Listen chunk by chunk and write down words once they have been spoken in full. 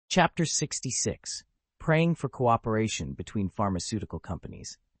Chapter 66. Praying for Cooperation Between Pharmaceutical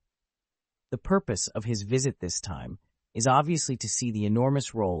Companies. The purpose of his visit this time is obviously to see the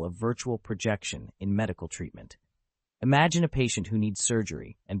enormous role of virtual projection in medical treatment. Imagine a patient who needs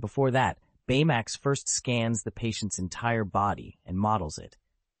surgery, and before that, Baymax first scans the patient's entire body and models it.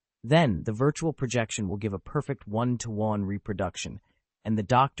 Then, the virtual projection will give a perfect one-to-one reproduction, and the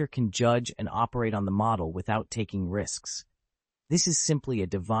doctor can judge and operate on the model without taking risks. This is simply a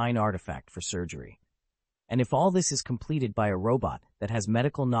divine artifact for surgery. And if all this is completed by a robot that has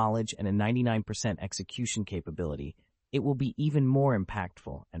medical knowledge and a 99% execution capability, it will be even more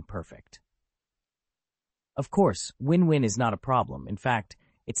impactful and perfect. Of course, win-win is not a problem. In fact,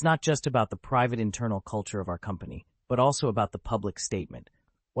 it's not just about the private internal culture of our company, but also about the public statement.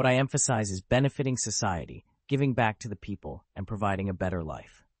 What I emphasize is benefiting society, giving back to the people, and providing a better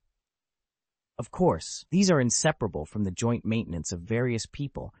life. Of course, these are inseparable from the joint maintenance of various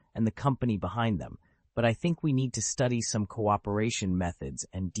people and the company behind them, but I think we need to study some cooperation methods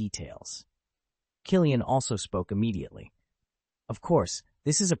and details. Killian also spoke immediately. Of course,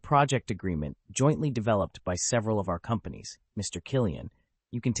 this is a project agreement jointly developed by several of our companies. Mr. Killian,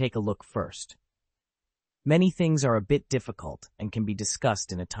 you can take a look first. Many things are a bit difficult and can be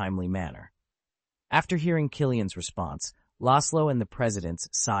discussed in a timely manner. After hearing Killian's response, Laszlo and the presidents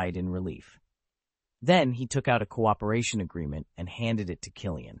sighed in relief. Then he took out a cooperation agreement and handed it to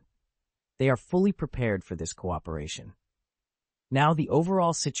Killian. They are fully prepared for this cooperation. Now the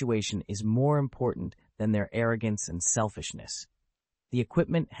overall situation is more important than their arrogance and selfishness. The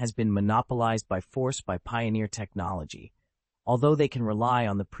equipment has been monopolized by force by Pioneer Technology, although they can rely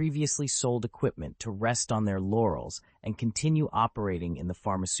on the previously sold equipment to rest on their laurels and continue operating in the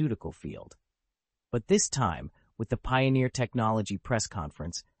pharmaceutical field. But this time, with the Pioneer Technology press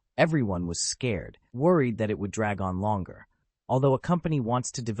conference, everyone was scared, worried that it would drag on longer. Although a company wants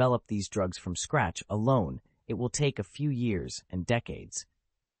to develop these drugs from scratch alone, it will take a few years and decades.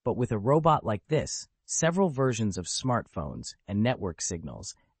 But with a robot like this, several versions of smartphones and network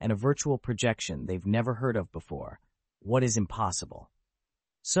signals, and a virtual projection they've never heard of before, what is impossible?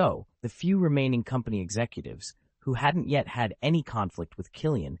 So, the few remaining company executives, who hadn't yet had any conflict with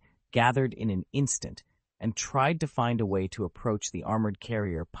Killian, gathered in an instant and tried to find a way to approach the armored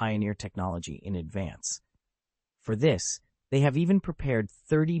carrier Pioneer Technology in advance. For this, they have even prepared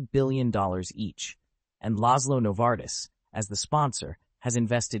 $30 billion each, and Laszlo Novartis, as the sponsor, has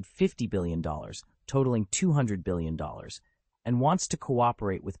invested $50 billion, totaling $200 billion, and wants to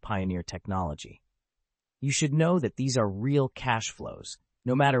cooperate with Pioneer Technology. You should know that these are real cash flows.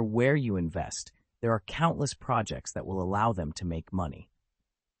 No matter where you invest, there are countless projects that will allow them to make money.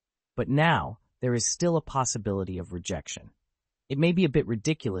 But now, there is still a possibility of rejection. It may be a bit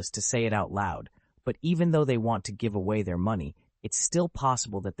ridiculous to say it out loud, but even though they want to give away their money, it's still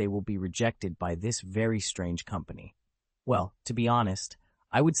possible that they will be rejected by this very strange company. Well, to be honest,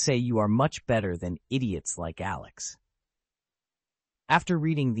 I would say you are much better than idiots like Alex. After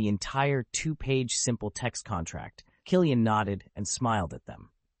reading the entire 2-page simple text contract, Killian nodded and smiled at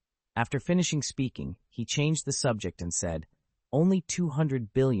them. After finishing speaking, he changed the subject and said, "Only $200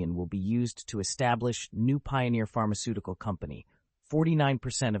 billion will be used to establish new Pioneer Pharmaceutical Company.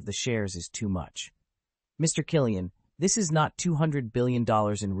 49% of the shares is too much. Mr. Killian, this is not $200 billion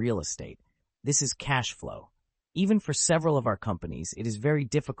in real estate. This is cash flow. Even for several of our companies, it is very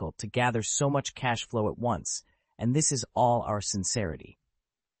difficult to gather so much cash flow at once, and this is all our sincerity.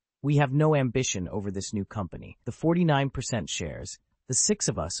 We have no ambition over this new company. The 49% shares, the 6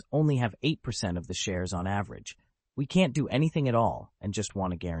 of us only have 8% of the shares on average. We can't do anything at all and just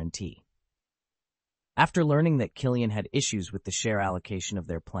want a guarantee." After learning that Killian had issues with the share allocation of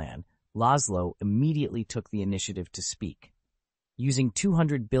their plan, Laszlo immediately took the initiative to speak. Using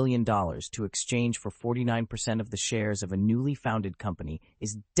 $200 billion to exchange for 49% of the shares of a newly founded company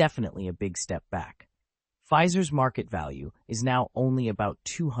is definitely a big step back. Pfizer's market value is now only about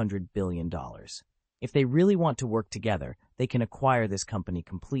 $200 billion. If they really want to work together, they can acquire this company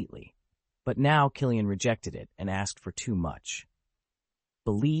completely. But now Killian rejected it and asked for too much.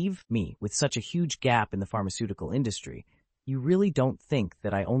 Believe me, with such a huge gap in the pharmaceutical industry, you really don't think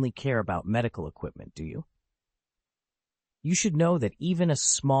that I only care about medical equipment, do you? You should know that even a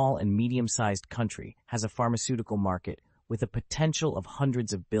small and medium-sized country has a pharmaceutical market with a potential of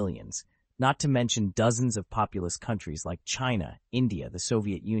hundreds of billions, not to mention dozens of populous countries like China, India, the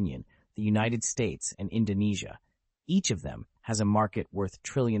Soviet Union, the United States, and Indonesia. Each of them has a market worth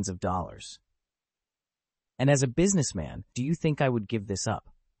trillions of dollars. And as a businessman, do you think I would give this up?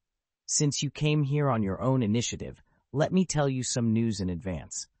 Since you came here on your own initiative, let me tell you some news in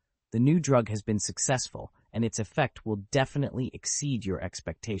advance. The new drug has been successful, and its effect will definitely exceed your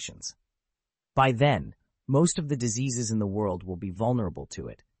expectations. By then, most of the diseases in the world will be vulnerable to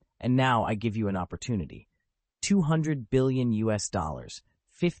it, and now I give you an opportunity. 200 billion US dollars,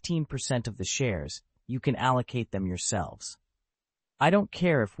 15% of the shares, you can allocate them yourselves. I don't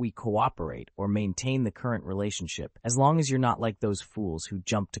care if we cooperate or maintain the current relationship, as long as you're not like those fools who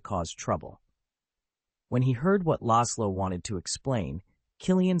jump to cause trouble. When he heard what Laszlo wanted to explain,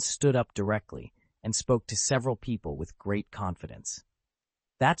 Killian stood up directly and spoke to several people with great confidence.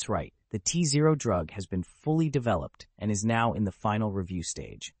 That's right, the T0 drug has been fully developed and is now in the final review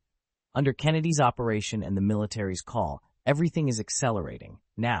stage. Under Kennedy's operation and the military's call, everything is accelerating.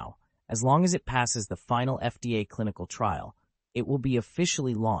 Now, as long as it passes the final FDA clinical trial, it will be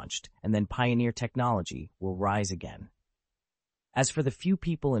officially launched, and then pioneer technology will rise again. As for the few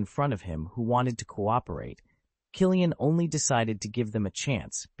people in front of him who wanted to cooperate, Killian only decided to give them a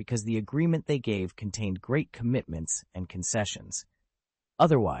chance because the agreement they gave contained great commitments and concessions.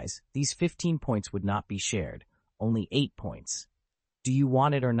 Otherwise, these 15 points would not be shared, only 8 points. Do you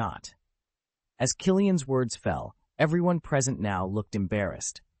want it or not? As Killian's words fell, everyone present now looked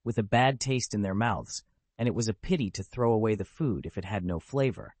embarrassed, with a bad taste in their mouths, and it was a pity to throw away the food if it had no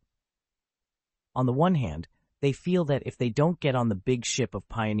flavor. On the one hand, they feel that if they don't get on the big ship of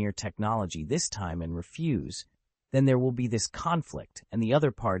pioneer technology this time and refuse, then there will be this conflict and the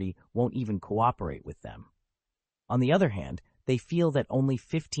other party won't even cooperate with them. On the other hand, they feel that only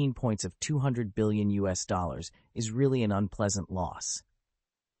 15 points of 200 billion US dollars is really an unpleasant loss.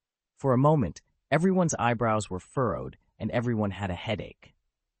 For a moment, everyone's eyebrows were furrowed and everyone had a headache.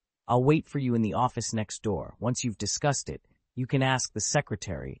 I'll wait for you in the office next door. Once you've discussed it, you can ask the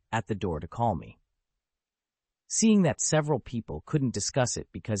secretary at the door to call me. Seeing that several people couldn't discuss it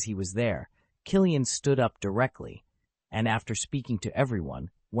because he was there, Killian stood up directly, and after speaking to everyone,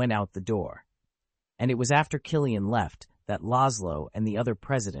 went out the door. And it was after Killian left that Laszlo and the other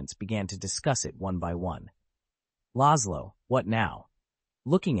presidents began to discuss it one by one. Laszlo, what now?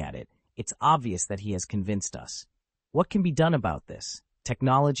 Looking at it, it's obvious that he has convinced us. What can be done about this?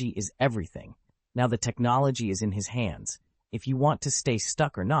 Technology is everything. Now the technology is in his hands. If you want to stay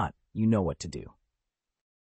stuck or not, you know what to do.